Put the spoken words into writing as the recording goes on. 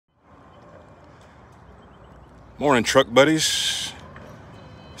Morning, truck buddies.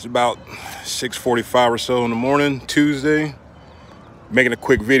 It's about 6:45 or so in the morning, Tuesday. Making a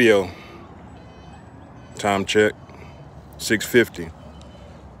quick video. Time check, 6:50.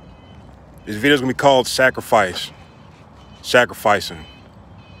 This video is gonna be called Sacrifice. Sacrificing.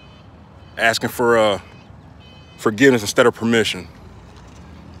 Asking for forgiveness instead of permission.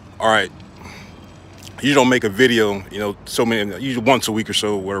 All right. You don't make a video, usually once a week or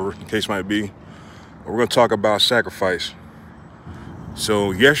so, whatever the case might be. We're gonna talk about sacrifice.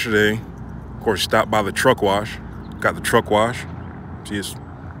 So yesterday, of course, stopped by the truck wash, got the truck wash. See, it's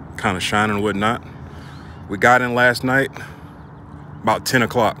kind of shining and whatnot. We got in last night about 10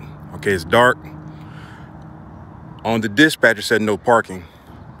 o'clock. Okay, it's dark. On the dispatch, it said no parking.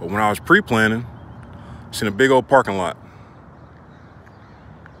 But when I was pre-planning, it's in a big old parking lot.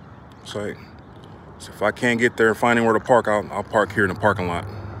 It's like, so if I can't get there and find anywhere to park, I'll park here in the parking lot.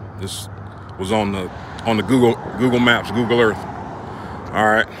 This was on the Google Maps, Google Earth. All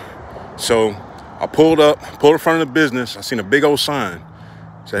right. So I pulled in front of the business. I seen a big old sign.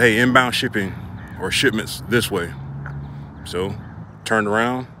 Said, hey, inbound shipping or shipments this way. So turned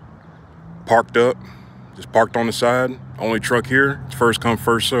around, parked up, just parked on the side. Only truck here. It's first come,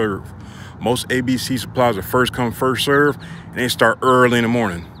 first serve. Most ABC supplies are first come, first serve, and they start early in the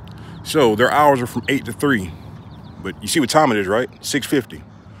morning. So their hours are from 8 to 3. But you see what time it is, right? 6:50.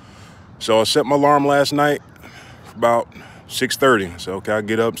 So I set my alarm last night for about 6:30. So, okay, I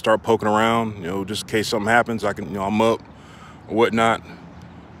get up, start poking around, just in case something happens, I can, I'm up or whatnot.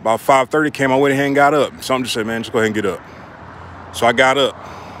 About 5:30 came, I went ahead and got up. Something just said, man, just go ahead and get up. So I got up,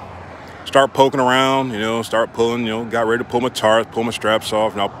 start poking around, start pulling, got ready to pull my tires, pull my straps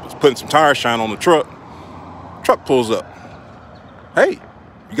off. And I was putting some tire shine on the truck. Truck pulls up. Hey,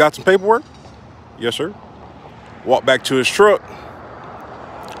 you got some paperwork? Yes, sir. Walk back to his truck.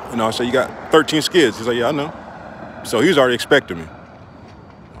 I said, you got 13 skids. He's like, yeah, I know. So he was already expecting me.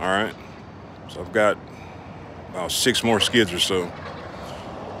 All right. So I've got about 6 more skids or so.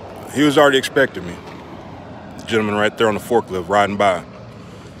 He was already expecting me. The gentleman right there on the forklift riding by.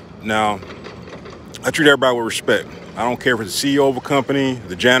 Now, I treat everybody with respect. I don't care if it's the CEO of a company,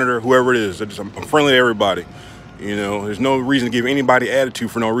 the janitor, whoever it is. I'm friendly to everybody. There's no reason to give anybody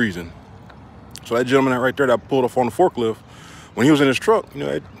attitude for no reason. So that gentleman right there that I pulled off on the forklift, when he was in his truck,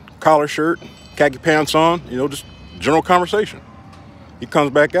 had collar shirt, khaki pants on, just general conversation. He comes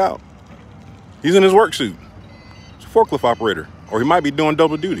back out. He's in his work suit. He's a forklift operator, or he might be doing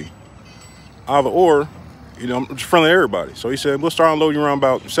double duty. Either or, I'm just friendly to everybody. So he said, we'll start unloading around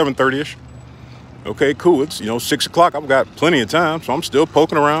about 7:30-ish. Okay, cool. It's, 6 o'clock. I've got plenty of time, so I'm still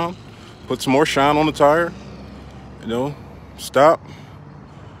poking around, put some more shine on the tire, stop,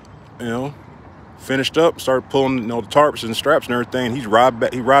 finished up, started pulling, the tarps and straps and everything. He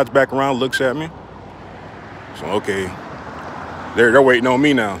rides back around, looks at me. So, okay, they're waiting on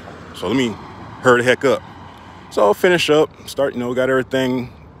me now. So let me hurry the heck up. So I'll finish up, start, got everything,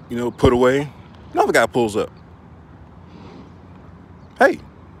 put away. Another guy pulls up. Hey,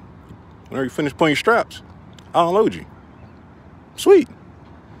 whenever you finish pulling your straps, I'll unload you. Sweet.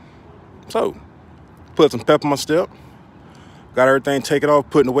 So, put some pep in my step. Got everything taken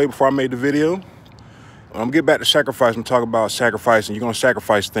off, putting away before I made the video. When I'm gonna get back to sacrifice and talk about sacrificing, you're gonna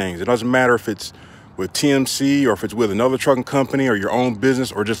sacrifice things. It doesn't matter if it's with TMC or if it's with another trucking company or your own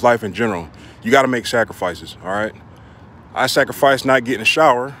business or just life in general. You gotta make sacrifices, all right? I sacrificed not getting a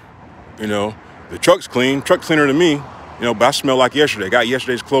shower. The truck's clean, truck cleaner than me, but I smell like yesterday, got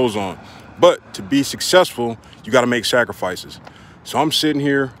yesterday's clothes on. But to be successful, you gotta make sacrifices. So I'm sitting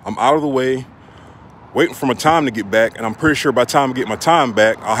here, I'm out of the way, waiting for my time to get back, and I'm pretty sure by the time I get my time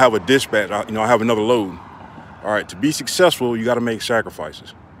back, I'll have a dispatch, I'll have another load. All right, to be successful, you gotta make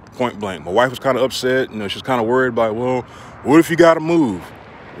sacrifices, point blank. My wife was kind of upset, she's kind of worried about, well, what if you gotta move?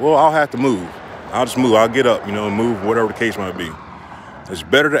 Well, I'll have to move. I'll just move, I'll get up, and move, whatever the case might be. It's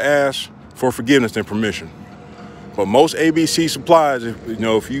better to ask for forgiveness than permission. But most ABC supplies,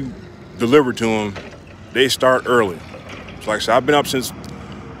 if you deliver to them, they start early. So like I said, I've been up since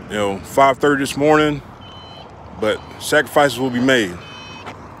 5:30 this morning, but sacrifices will be made.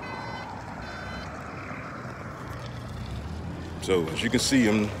 So as you can see,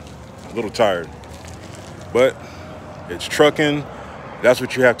 I'm a little tired, but it's trucking. That's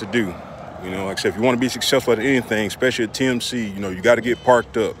what you have to do. Like I said, if you want to be successful at anything, especially at TMC, you got to get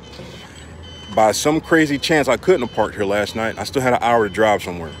parked up. By some crazy chance, I couldn't have parked here last night. I still had an hour to drive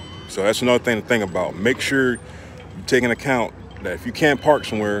somewhere. So that's another thing to think about. Make sure you take into account that if you can't park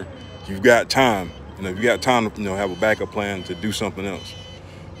somewhere, you've got time. You got time to have a backup plan to do something else.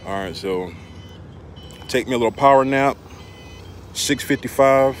 All right, so take me a little power nap.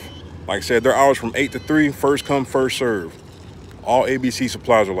 6:55. Like I said, their hours from 8 to 3, first come, first serve. All ABC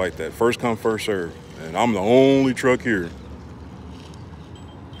supplies are like that, first come, first serve. And I'm the only truck here.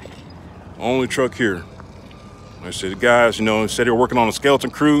 Only truck here. Like I said, the guys, you know, said they were working on a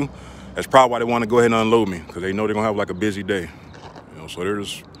skeleton crew. That's probably why they want to go ahead and unload me, because they know they're gonna have like a busy day. You know, so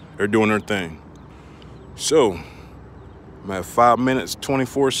they're doing their thing. So I'm at 5 minutes,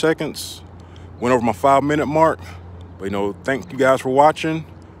 24 seconds. Went over my 5-minute mark. But, you know, thank you guys for watching.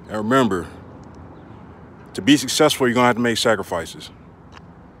 And remember, to be successful, you're gonna have to make sacrifices.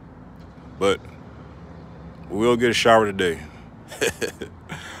 But we will get a shower today.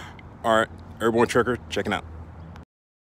 All right, Airborne Trucker checking out.